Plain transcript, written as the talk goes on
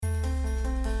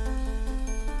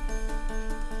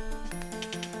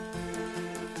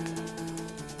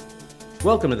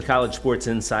Welcome to the College Sports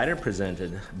Insider,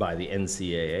 presented by the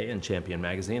NCAA and Champion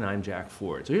Magazine. I'm Jack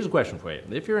Ford. So here's a question for you.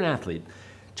 If you're an athlete,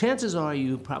 chances are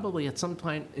you probably at some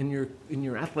point in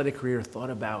your athletic career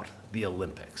thought about the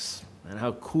Olympics and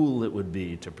how cool it would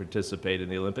be to participate in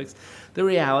the Olympics. The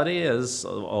reality, as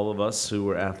all of us who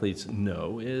are athletes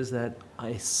know, is that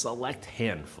a select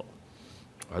handful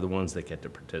are the ones that get to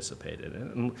participate in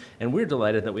it. And we're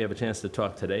delighted that we have a chance to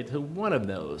talk today to one of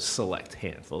those select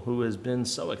handful who has been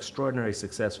so extraordinarily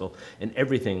successful in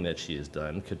everything that she has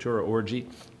done. Keturah Orji,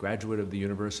 graduate of the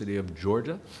University of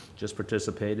Georgia, just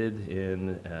participated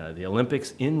in the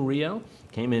Olympics in Rio,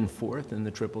 came in fourth in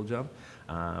the triple jump.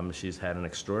 She's had an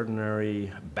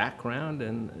extraordinary background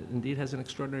and indeed has an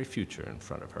extraordinary future in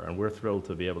front of her. And we're thrilled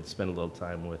to be able to spend a little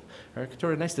time with her.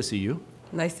 Keturah, nice to see you.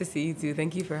 Nice to see you too.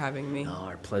 Thank you for having me. Oh,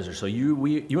 our pleasure. So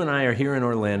you and I are here in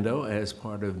Orlando as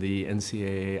part of the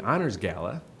NCAA Honors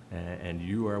Gala, and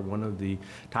you are one of the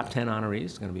top 10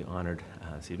 honorees going to be honored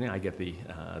this evening. I get the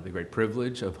great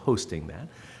privilege of hosting that.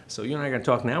 So you and I are going to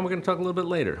talk now. We're going to talk a little bit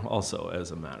later also,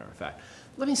 as a matter of fact.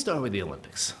 Let me start with the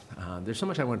Olympics. There's so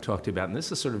much I want to talk to you about, and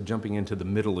this is sort of jumping into the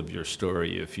middle of your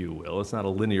story, if you will. It's not a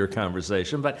linear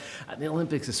conversation, but the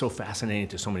Olympics is so fascinating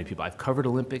to so many people. I've covered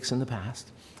Olympics in the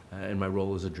past in my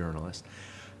role as a journalist.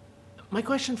 My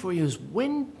question for you is,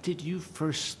 when did you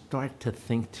first start to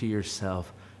think to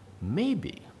yourself,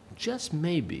 maybe, just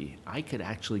maybe, I could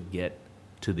actually get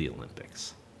to the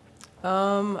Olympics?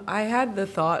 I had the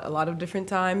thought a lot of different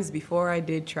times. Before I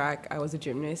did track, I was a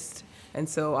gymnast. And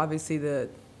so obviously the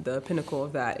pinnacle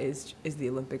of that is the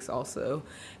Olympics also.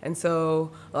 And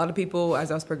so a lot of people, as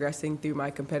I was progressing through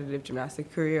my competitive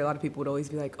gymnastic career, a lot of people would always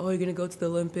be like, oh, you're going to go to the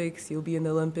Olympics, you'll be in the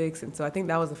Olympics. And so I think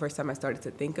that was the first time I started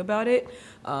to think about it,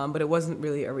 but it wasn't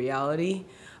really a reality.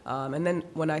 And then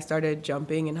when I started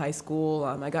jumping in high school,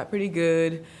 I got pretty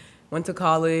good, went to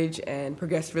college and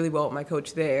progressed really well with my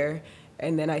coach there.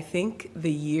 And then I think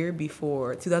the year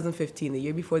before, 2015, the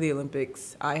year before the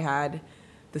Olympics, I had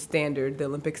the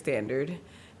Olympic standard,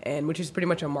 and which is pretty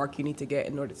much a mark you need to get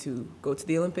in order to go to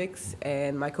the Olympics.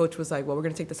 And my coach was like, well, we're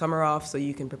going to take the summer off so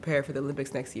you can prepare for the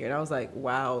Olympics next year. And I was like,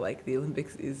 wow, like the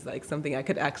Olympics is like something I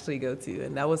could actually go to.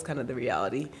 And that was kind of the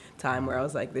reality time where I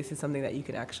was like, this is something that you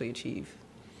can actually achieve.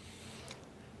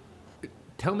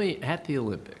 Tell me, at the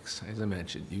Olympics, as I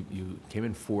mentioned, you came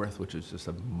in fourth, which was just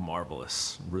a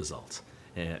marvelous result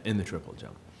in the triple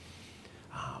jump.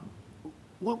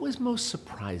 What was most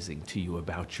surprising to you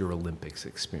about your Olympics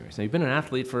experience? Now, you've been an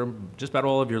athlete for just about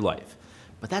all of your life,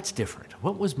 but that's different.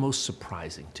 What was most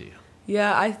surprising to you?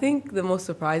 Yeah, I think the most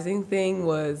surprising thing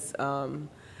was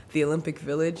the Olympic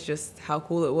Village, just how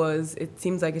cool it was. It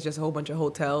seems like it's just a whole bunch of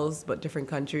hotels, but different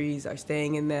countries are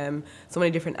staying in them, so many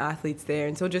different athletes there.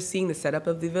 And so just seeing the setup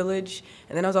of the village.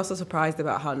 And then I was also surprised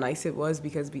about how nice it was,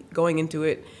 because going into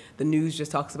it, the news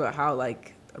just talks about how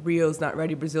like Rio's not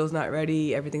ready, Brazil's not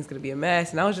ready, everything's going to be a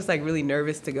mess. And I was just like really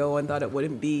nervous to go and thought it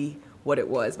wouldn't be what it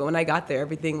was. But when I got there,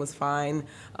 everything was fine.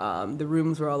 The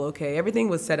rooms were all okay. Everything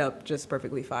was set up just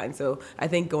perfectly fine. So I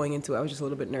think going into it, I was just a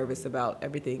little bit nervous about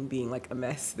everything being like a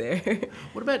mess there.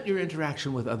 What about your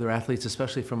interaction with other athletes,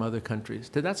 especially from other countries?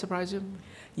 Did that surprise you?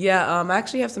 Yeah, I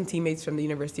actually have some teammates from the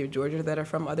University of Georgia that are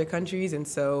from other countries, and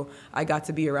so I got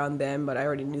to be around them, but I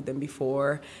already knew them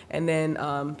before. And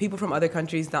then people from other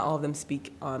countries, not all of them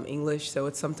speak English, so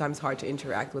it's sometimes hard to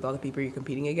interact with all the people you're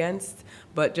competing against.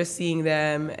 But just seeing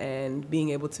them and being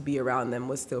able to be around them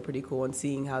was still pretty cool, and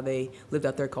seeing how they lived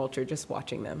out their culture, just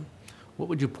watching them. What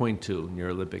would you point to in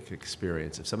your Olympic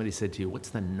experience? If somebody said to you, what's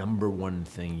the number one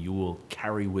thing you will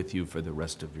carry with you for the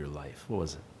rest of your life? What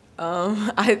was it?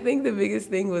 I think the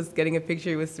biggest thing was getting a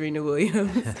picture with Serena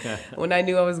Williams. When I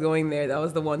knew I was going there, that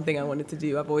was the one thing I wanted to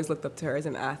do. I've always looked up to her as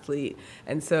an athlete.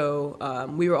 And so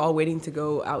we were all waiting to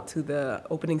go out to the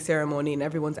opening ceremony, and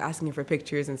everyone's asking her for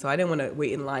pictures. And so I didn't want to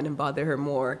wait in line and bother her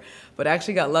more. But I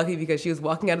actually got lucky because she was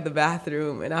walking out of the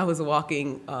bathroom, and I was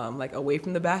walking like away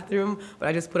from the bathroom. But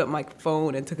I just put up my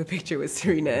phone and took a picture with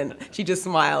Serena, and she just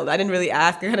smiled. I didn't really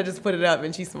ask her, I kind of just put it up,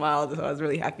 and she smiled. So I was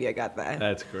really happy I got that.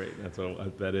 That's great.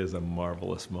 That is a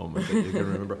marvelous moment that you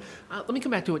can remember. Let me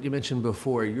come back to what you mentioned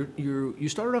before. You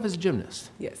started off as a gymnast.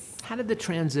 Yes. How did the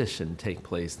transition take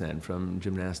place then from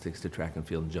gymnastics to track and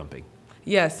field and jumping?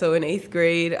 Yeah, so in 8th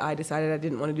grade, I decided I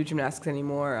didn't want to do gymnastics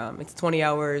anymore. It's 20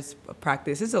 hours of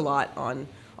practice. It's a lot on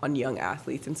young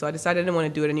athletes. And so I decided I didn't want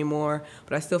to do it anymore,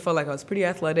 but I still felt like I was pretty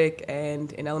athletic.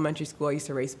 And in elementary school, I used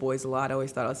to race boys a lot. I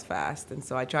always thought I was fast. And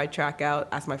so I tried track out,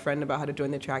 asked my friend about how to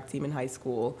join the track team in high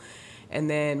school. And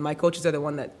then my coaches are the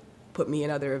one that put me in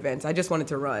other events. I just wanted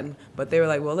to run, but they were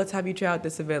like, well, let's have you try out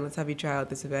this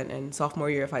event, And sophomore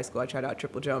year of high school, I tried out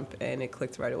triple jump, and it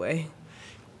clicked right away.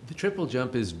 The triple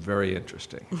jump is very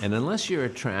interesting. And unless you're a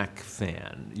track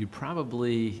fan, you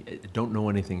probably don't know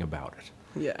anything about it.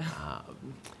 Yeah.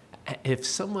 If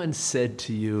someone said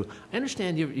to you, I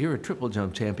understand you're a triple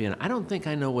jump champion, I don't think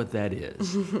I know what that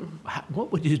is.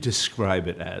 What would you describe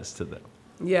it as to them?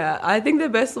 Yeah, I think the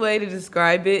best way to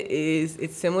describe it is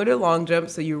it's similar to long jump.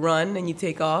 So you run and you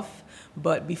take off,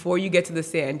 but before you get to the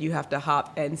sand, you have to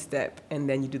hop and step, and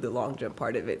then you do the long jump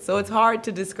part of it. So it's hard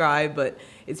to describe, but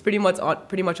it's pretty much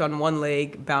on one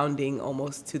leg, bounding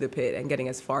almost to the pit and getting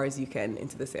as far as you can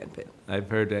into the sand pit. I've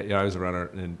heard that, I was a runner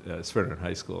and sprinter in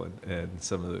high school, and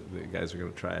some of the guys were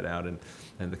going to try it out, and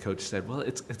the coach said, well,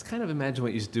 it's kind of imagine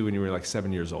what you used to do when you were like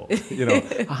 7 years old,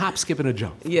 a hop, skip, and a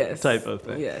jump Yes. type of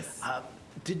thing. Yes.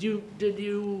 Did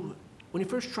you, when you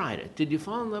first tried it, did you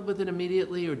fall in love with it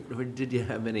immediately, or did you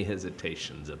have any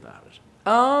hesitations about it?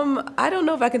 I don't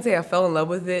know if I can say I fell in love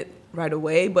with it right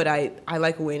away, but I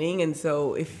like winning, and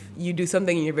so if you do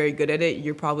something and you're very good at it,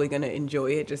 you're probably going to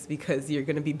enjoy it just because you're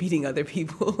going to be beating other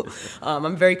people.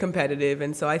 I'm very competitive,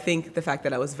 and so I think the fact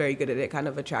that I was very good at it kind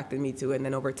of attracted me to it, and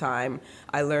then over time,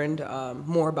 I learned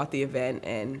more about the event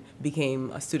and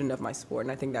became a student of my sport,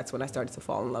 and I think that's when I started to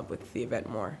fall in love with the event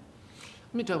more.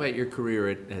 Let me talk about your career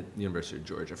at the University of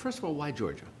Georgia. First of all, why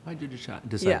Georgia? Why did you decide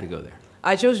to go there?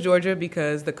 I chose Georgia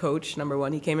because the coach, number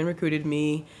one, he came and recruited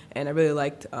me, and I really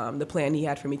liked the plan he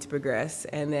had for me to progress.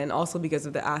 And then also because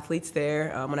of the athletes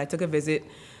there. When I took a visit,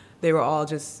 they were all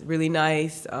just really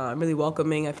nice, really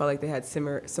welcoming. I felt like they had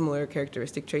similar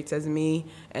characteristic traits as me,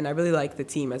 and I really liked the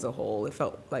team as a whole. It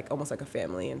felt like almost like a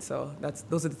family, and so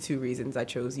those are the two reasons I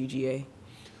chose UGA.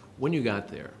 When you got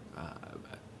there,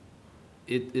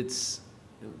 it's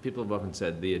people have often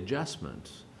said the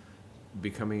adjustment,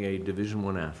 becoming a Division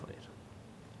I athlete,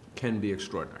 can be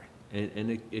extraordinary,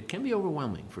 and it can be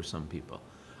overwhelming for some people.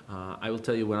 I will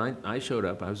tell you, when I showed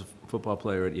up, I was a football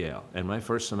player at Yale, and my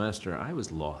first semester, I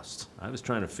was lost. I was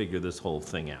trying to figure this whole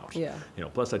thing out. Yeah.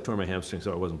 Plus I tore my hamstring,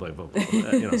 so I wasn't playing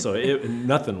football. So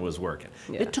nothing was working.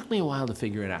 Yeah. It took me a while to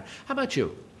figure it out. How about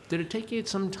you? Did it take you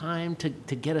some time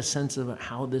to get a sense of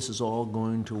how this is all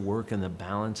going to work and the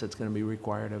balance that's going to be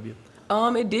required of you?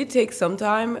 It did take some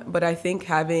time, but I think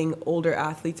having older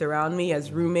athletes around me as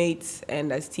roommates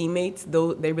and as teammates,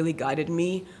 though they really guided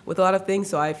me with a lot of things.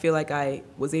 So I feel like I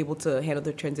was able to handle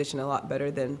the transition a lot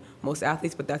better than most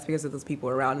athletes, but that's because of those people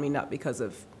around me, not because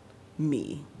of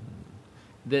me.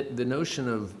 The notion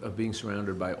of being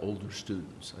surrounded by older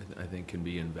students, I think, can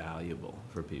be invaluable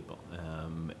for people.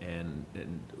 And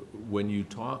when you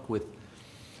talk with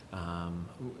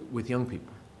young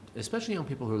people, especially young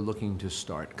people who are looking to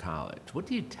start college, what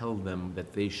do you tell them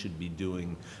that they should be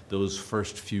doing those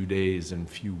first few days and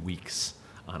few weeks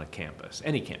on a campus?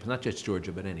 Any campus, not just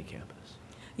Georgia, but any campus.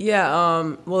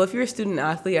 Yeah, well, if you're a student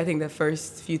athlete, I think the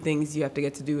first few things you have to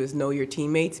get to do is know your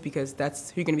teammates, because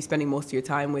that's who you're going to be spending most of your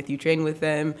time with. You train with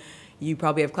them. You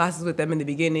probably have classes with them in the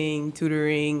beginning,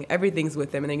 tutoring, everything's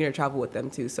with them, and then you're going to travel with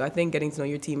them too. So I think getting to know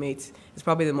your teammates is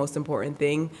probably the most important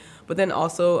thing. But then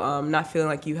also not feeling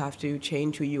like you have to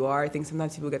change who you are. I think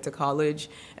sometimes people get to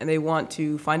college and they want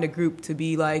to find a group to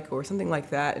be like or something like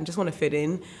that and just want to fit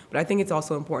in. But I think it's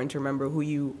also important to remember who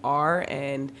you are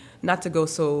and not to go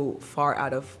so far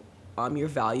out of your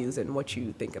values and what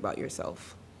you think about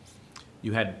yourself.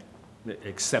 You had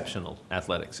exceptional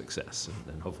athletic success,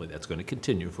 and hopefully that's going to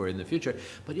continue for you in the future,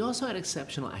 but you also had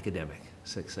exceptional academic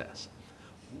success.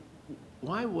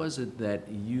 Why was it that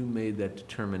you made that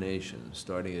determination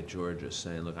starting at Georgia,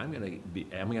 saying, look, I'm going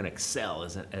to excel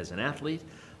as an athlete,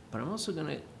 but I'm also going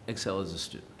to excel as a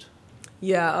student?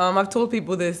 Yeah, I've told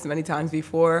people this many times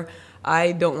before.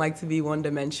 I don't like to be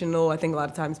one-dimensional. I think a lot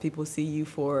of times people see you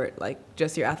for like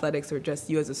just your athletics or just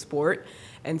you as a sport.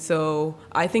 And so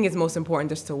I think it's most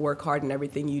important just to work hard in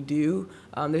everything you do.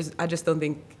 I just don't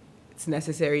think it's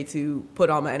necessary to put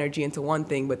all my energy into one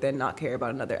thing but then not care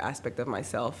about another aspect of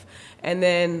myself. And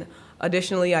then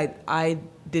additionally, I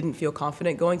didn't feel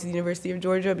confident going to the University of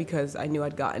Georgia because I knew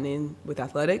I'd gotten in with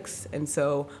athletics. And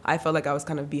so I felt like I was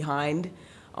kind of behind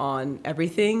on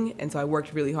everything, and so I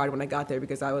worked really hard when I got there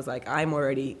because I was like, I'm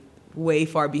already way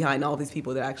far behind all these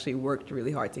people that actually worked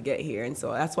really hard to get here, and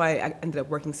so that's why I ended up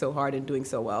working so hard and doing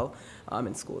so well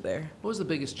in school there. What was the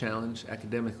biggest challenge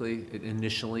academically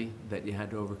initially that you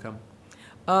had to overcome?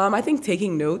 I think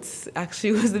taking notes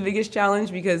actually was the biggest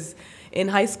challenge because in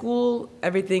high school,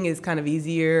 everything is kind of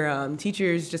easier.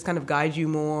 Teachers just kind of guide you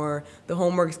more. The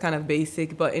homework is kind of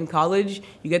basic. But in college,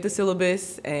 you get the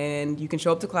syllabus and you can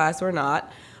show up to class or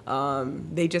not.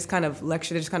 They just kind of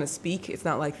lecture, they just kind of speak. It's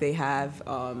not like they have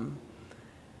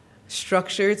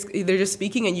structure. It's either just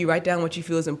speaking and you write down what you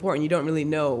feel is important. You don't really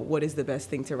know what is the best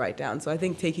thing to write down. So I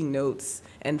think taking notes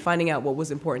and finding out what was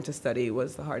important to study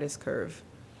was the hardest curve.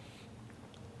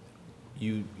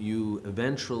 You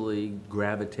eventually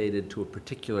gravitated to a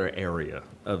particular area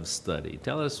of study.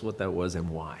 Tell us what that was and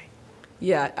why.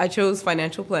 Yeah, I chose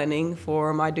financial planning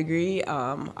for my degree.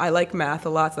 I like math a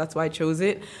lot, so that's why I chose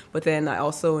it. But then I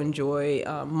also enjoy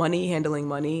money, handling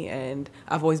money, and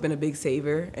I've always been a big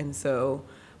saver. And so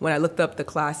when I looked up the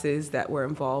classes that were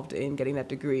involved in getting that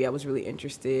degree, I was really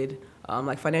interested,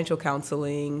 like financial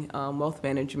counseling, wealth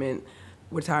management,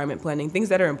 retirement planning, things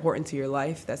that are important to your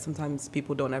life that sometimes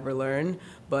people don't ever learn,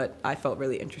 but I felt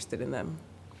really interested in them.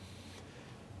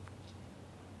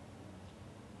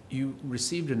 You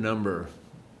received a number,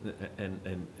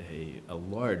 and a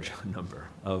large number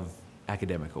of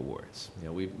academic awards. You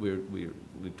know,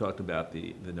 we've talked about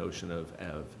the notion of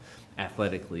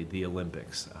athletically the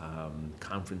Olympics,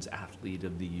 Conference Athlete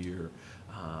of the Year,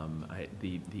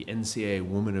 the NCAA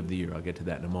Woman of the Year. I'll get to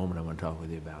that in a moment. I want to talk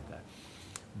with you about that.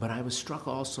 But I was struck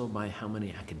also by how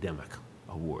many academic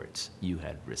awards you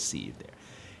had received there,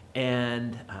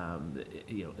 and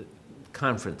you know.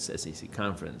 Conference, SEC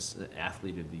Conference,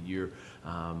 Athlete of the Year,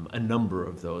 a number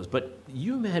of those. But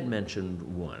you had mentioned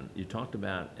one. You talked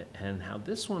about and how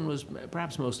this one was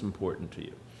perhaps most important to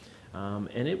you.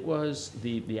 And it was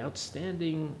the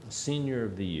Outstanding Senior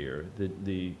of the Year,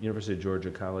 the University of Georgia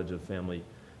College of Family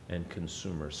and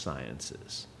Consumer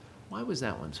Sciences. Why was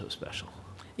that one so special?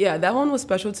 Yeah, that one was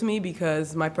special to me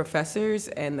because my professors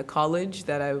and the college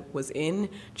that I was in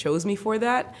chose me for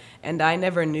that, and I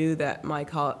never knew that my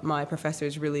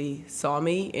professors really saw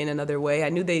me in another way. I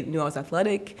knew they knew I was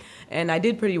athletic, and I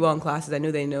did pretty well in classes. I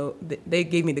knew they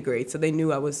gave me the grades, so they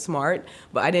knew I was smart,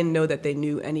 but I didn't know that they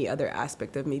knew any other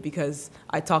aspect of me because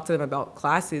I talked to them about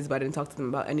classes, but I didn't talk to them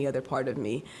about any other part of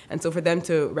me. And so for them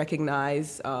to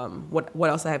recognize what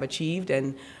else I have achieved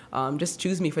and just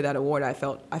choose me for that award, I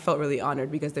felt really honored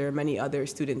because there are many other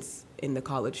students in the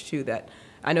college too that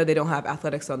I know they don't have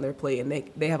athletics on their plate and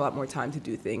they have a lot more time to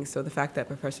do things. So the fact that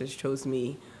professors chose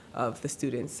me of the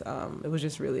students, it was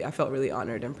just really, I felt really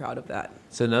honored and proud of that.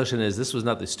 So the notion is this was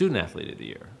not the Student Athlete of the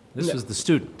Year. This No. was the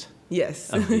Student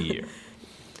Yes. of the Year.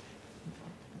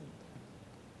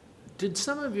 Did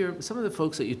some of the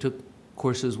folks that you took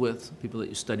courses with, people that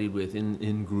you studied with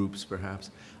in groups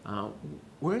perhaps,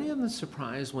 were any of them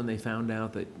surprised when they found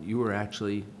out that you were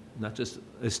actually not just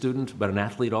a student, but an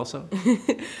athlete also?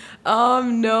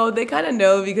 No, they kind of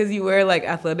know because you wear like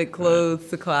athletic clothes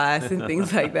to class and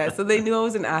things like that. So they knew I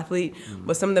was an athlete,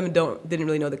 but some of them didn't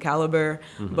really know the caliber.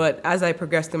 But as I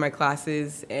progressed through my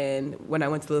classes and when I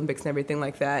went to the Olympics and everything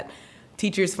like that,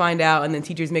 teachers find out and then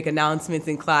teachers make announcements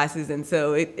in classes. And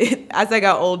so as I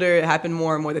got older, it happened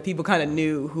more and more that people kind of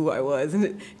knew who I was and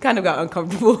it kind of got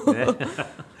uncomfortable.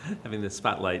 Having the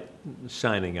spotlight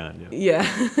shining on you. Yeah.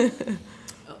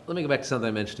 Let me go back to something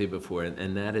I mentioned to you before,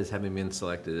 and that is having been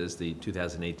selected as the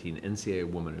 2018 NCAA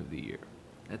Woman of the Year.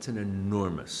 That's an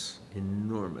enormous,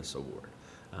 enormous award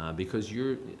because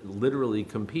you're literally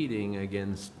competing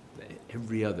against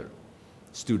every other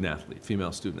student athlete,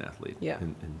 female student athlete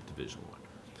in Division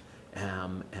I.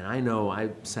 And I know I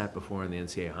sat before on the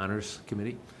NCAA Honors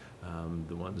Committee,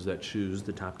 the ones that choose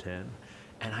the top 10,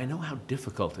 and I know how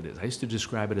difficult it is. I used to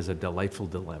describe it as a delightful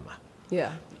dilemma.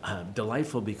 Yeah.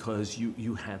 Delightful because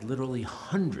you had literally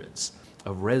hundreds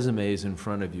of resumes in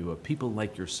front of you of people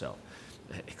like yourself,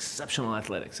 exceptional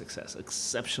athletic success,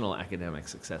 exceptional academic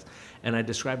success. And I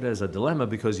described it as a dilemma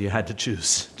because you had to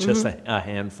choose just a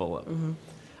handful of them.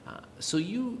 So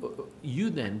you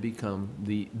then become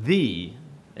the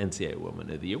NCAA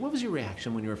Woman of the Year. What was your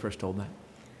reaction when you were first told that?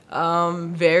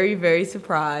 Very, very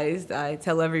surprised. I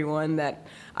tell everyone that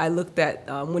I looked at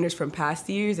winners from past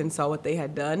years and saw what they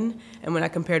had done. And when I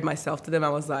compared myself to them, I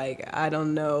was like, I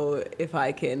don't know if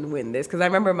I can win this. Because I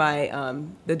remember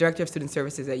the director of student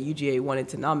services at UGA wanted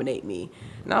to nominate me.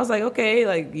 And I was like, okay,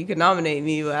 like you can nominate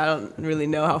me, but I don't really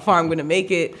know how far I'm going to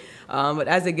make it. But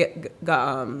as it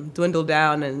got dwindled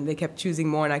down and they kept choosing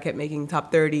more and I kept making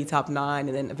top 30, top 9,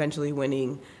 and then eventually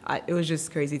winning, it was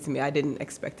just crazy to me. I didn't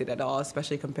expect it at all,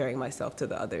 especially comparing myself to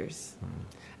the others.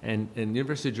 And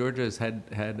University of Georgia has had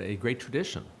a great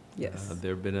tradition. Yes.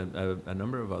 There have been a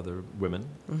number of other women,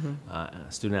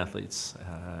 student athletes.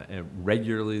 And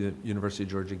regularly, the University of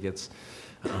Georgia gets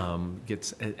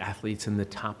athletes in the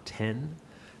top 10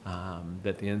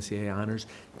 that the NCAA honors.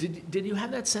 Did you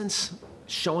have that sense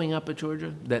showing up at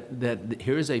Georgia that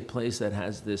here's a place that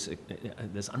has this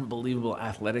unbelievable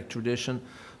athletic tradition,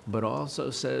 but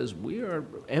also says we are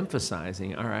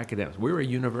emphasizing our academics. We're a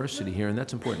university here, and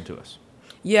that's important to us.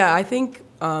 Yeah, I think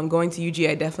going to UGA,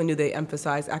 I definitely knew they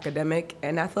emphasized academic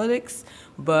and athletics,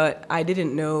 but I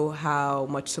didn't know how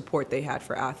much support they had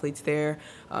for athletes there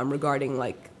regarding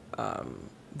like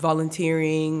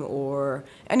volunteering or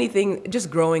anything,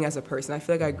 just growing as a person. I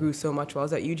feel like I grew so much while I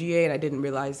was at UGA, and I didn't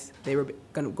realize they were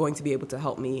going to be able to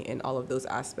help me in all of those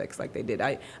aspects like they did.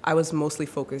 I was mostly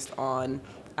focused on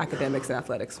academics and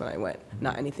athletics when I went,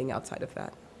 not anything outside of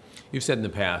that. You've said in the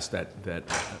past that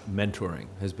mentoring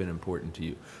has been important to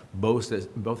you, both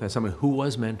as someone who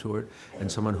was mentored and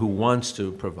someone who wants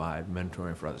to provide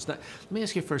mentoring for others. Now, let me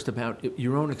ask you first about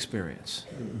your own experience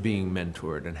being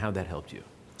mentored and how that helped you.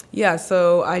 Yeah,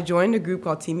 so I joined a group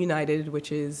called Team United,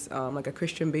 which is like a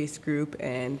Christian-based group,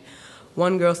 and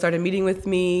one girl started meeting with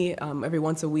me every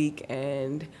once a week,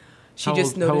 and she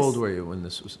just noticed. How old were you when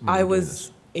this was? When I you were doing was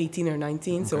this? 18 or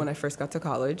 19, so Okay. when I first got to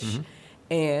college.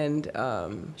 And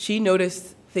she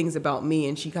noticed things about me,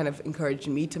 and she kind of encouraged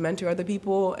me to mentor other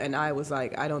people, and I was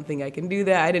like, I don't think I can do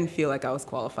that. I didn't feel like I was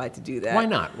qualified to do that. Why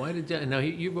not? Why did you? Now,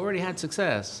 you've already had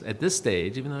success at this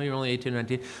stage, even though you're only 18 or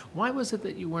 19. Why was it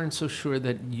that you weren't so sure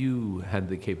that you had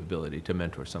the capability to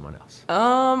mentor someone else?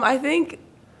 I think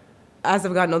as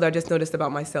I've gotten older, I just noticed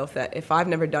about myself that if I've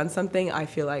never done something, I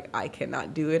feel like I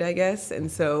cannot do it, I guess.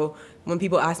 And so when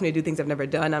people ask me to do things I've never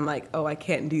done, I'm like, oh, I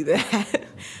can't do that.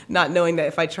 Not knowing that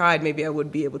if I tried, maybe I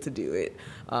would be able to do it.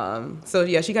 So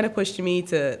yeah, she kind of pushed me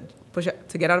to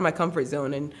get out of my comfort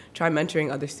zone and try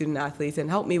mentoring other student athletes and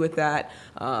help me with that,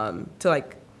 to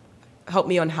like help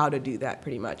me on how to do that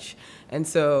pretty much. And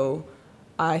so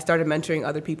I started mentoring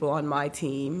other people on my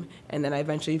team, and then I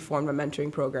eventually formed a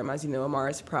mentoring program, as you know,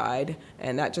 Amara's Pride,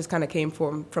 and that just kind of came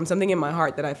from something in my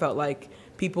heart that I felt like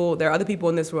there are other people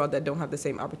in this world that don't have the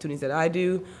same opportunities that I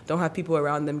do, don't have people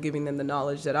around them giving them the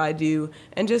knowledge that I do,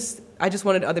 and I just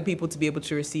wanted other people to be able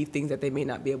to receive things that they may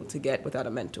not be able to get without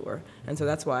a mentor, and so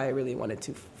that's why I really wanted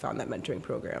to found that mentoring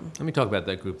program. Let me talk about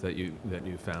that group that you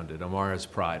founded, Amara's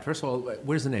Pride. First of all,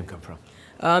 where does the name come from?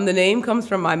 The name comes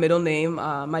from my middle name.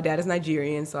 My dad is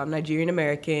Nigerian, so I'm Nigerian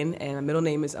American, and my middle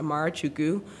name is Amara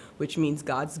Chukwu, which means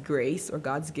God's grace or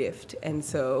God's gift. And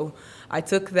so I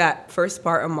took that first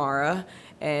part, Amara,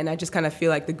 and I just kind of feel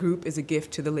like the group is a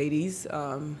gift to the ladies.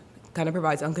 Kind of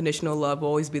provides unconditional love, will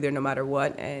always be there no matter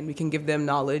what, and we can give them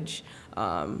knowledge,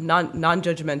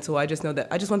 non-judgmental. I just know that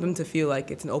I just want them to feel like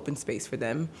it's an open space for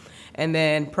them. And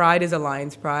then Pride is a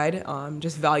lion's pride,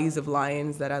 just values of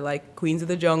lions that I like: queens of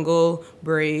the jungle,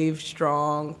 brave,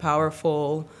 strong,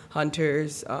 powerful,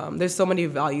 hunters. There's so many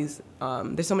values,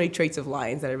 there's so many traits of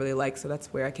lions that I really like, so that's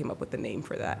where I came up with the name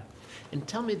for that. And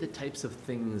tell me the types of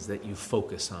things that you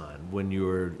focus on when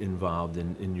you're involved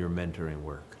in your mentoring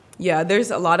work. Yeah, there's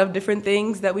a lot of different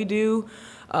things that we do.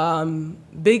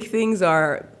 Big things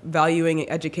are valuing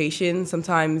education.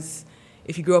 Sometimes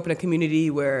if you grow up in a community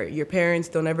where your parents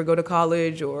don't ever go to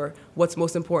college, or what's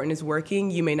most important is working,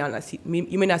 you may not see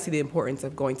the importance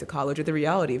of going to college or the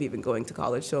reality of even going to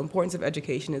college. So importance of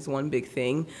education is one big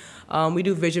thing. We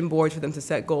do vision boards for them to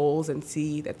set goals and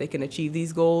see that they can achieve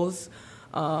these goals.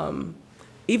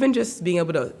 Even just being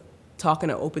able to talk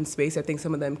in an open space. I think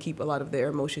some of them keep a lot of their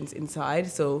emotions inside.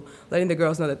 So letting the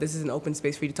girls know that this is an open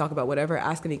space for you to talk about whatever,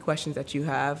 ask any questions that you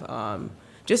have.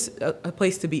 Just a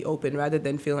place to be open rather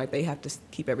than feeling like they have to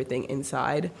keep everything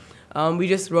inside. They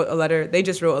just wrote a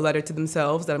letter to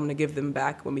themselves that I'm going to give them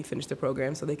back when we finish the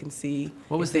program so they can see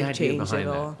What was if the they've idea changed behind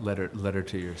at all. that letter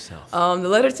to yourself? The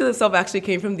letter to themselves actually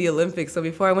came from the Olympics. So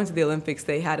before I went to the Olympics,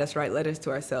 they had us write letters to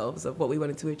ourselves of what we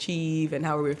wanted to achieve and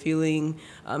how we were feeling,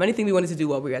 anything we wanted to do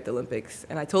while we were at the Olympics.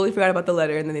 And I totally forgot about the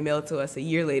letter, and then they mailed it to us a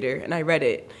year later, and I read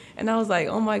it. And I was like,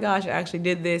 oh my gosh, I actually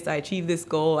did this. I achieved this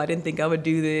goal. I didn't think I would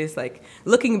do this. Like,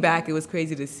 looking back, it was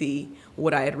crazy to see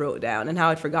what I had wrote down and how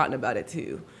I'd forgotten about it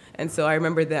too. And so I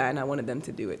remembered that, and I wanted them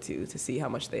to do it too, to see how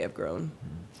much they have grown.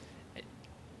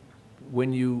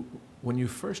 When you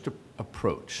first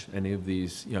approach any of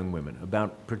these young women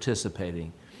about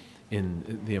participating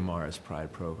in the Amara's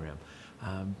Pride program,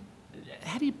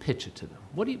 how do you pitch it to them?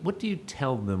 What do you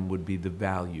tell them would be the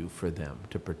value for them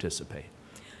to participate?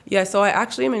 Yeah, so I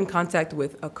actually am in contact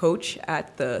with a coach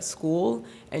at the school,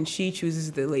 and she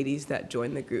chooses the ladies that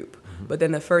join the group. But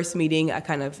then the first meeting, I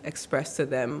kind of express to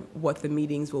them what the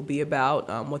meetings will be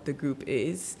about, what the group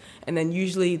is. And then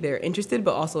usually they're interested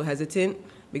but also hesitant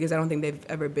because I don't think they've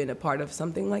ever been a part of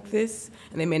something like this.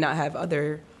 And they may not have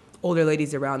other older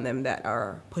ladies around them that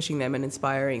are pushing them and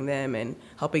inspiring them and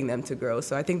helping them to grow.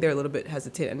 So I think they're a little bit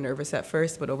hesitant and nervous at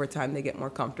first, but over time they get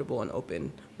more comfortable and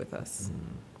open with us.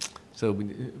 So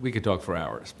we could talk for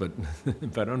hours, but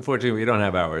unfortunately we don't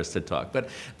have hours to talk. But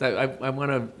I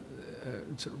want to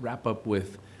wrap up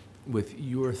with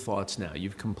your thoughts now.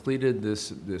 You've completed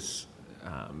this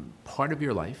part of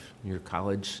your life, your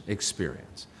college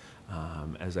experience.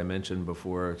 As I mentioned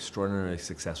before, extraordinarily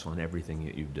successful in everything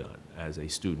that you've done as a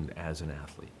student, as an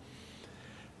athlete.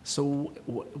 So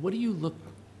what do you look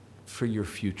for your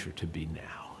future to be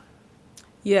now?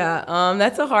 Yeah,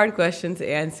 that's a hard question to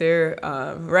answer.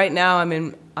 Right now,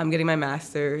 I'm getting my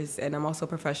master's, and I'm also a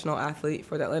professional athlete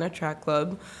for the Atlanta Track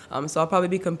Club. So I'll probably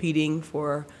be competing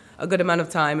for a good amount of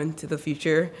time into the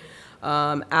future.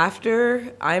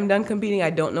 After I'm done competing, I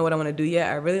don't know what I want to do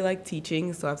yet. I really like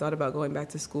teaching, so I've thought about going back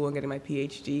to school and getting my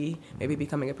PhD, maybe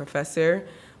becoming a professor.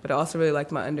 But I also really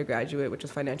liked my undergraduate, which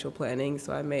was financial planning,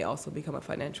 so I may also become a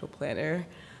financial planner.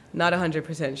 Not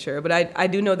 100% sure, but I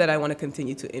do know that I want to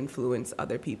continue to influence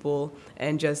other people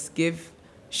and just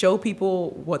show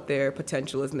people what their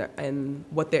potential is and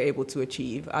what they're able to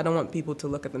achieve. I don't want people to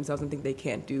look at themselves and think they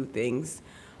can't do things,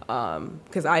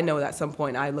 because I know that at some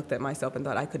point I looked at myself and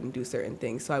thought I couldn't do certain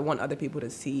things. So I want other people to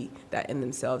see that in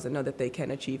themselves and know that they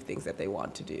can achieve things that they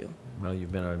want to do. Well,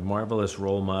 you've been a marvelous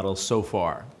role model so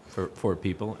far for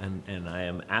people, and I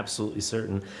am absolutely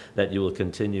certain that you will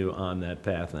continue on that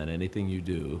path, and anything you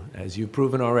do, as you've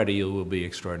proven already, you will be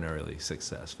extraordinarily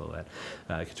successful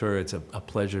at. Keturah, it's a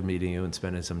pleasure meeting you and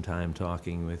spending some time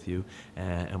talking with you,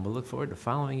 and we'll look forward to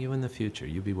following you in the future.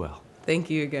 You be well. Thank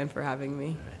you again for having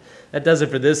me. That does it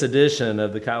for this edition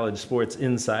of the College Sports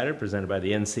Insider, presented by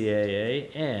the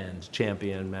NCAA and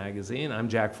Champion Magazine. I'm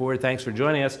Jack Ford. Thanks for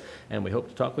joining us, and we hope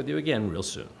to talk with you again real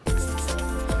soon.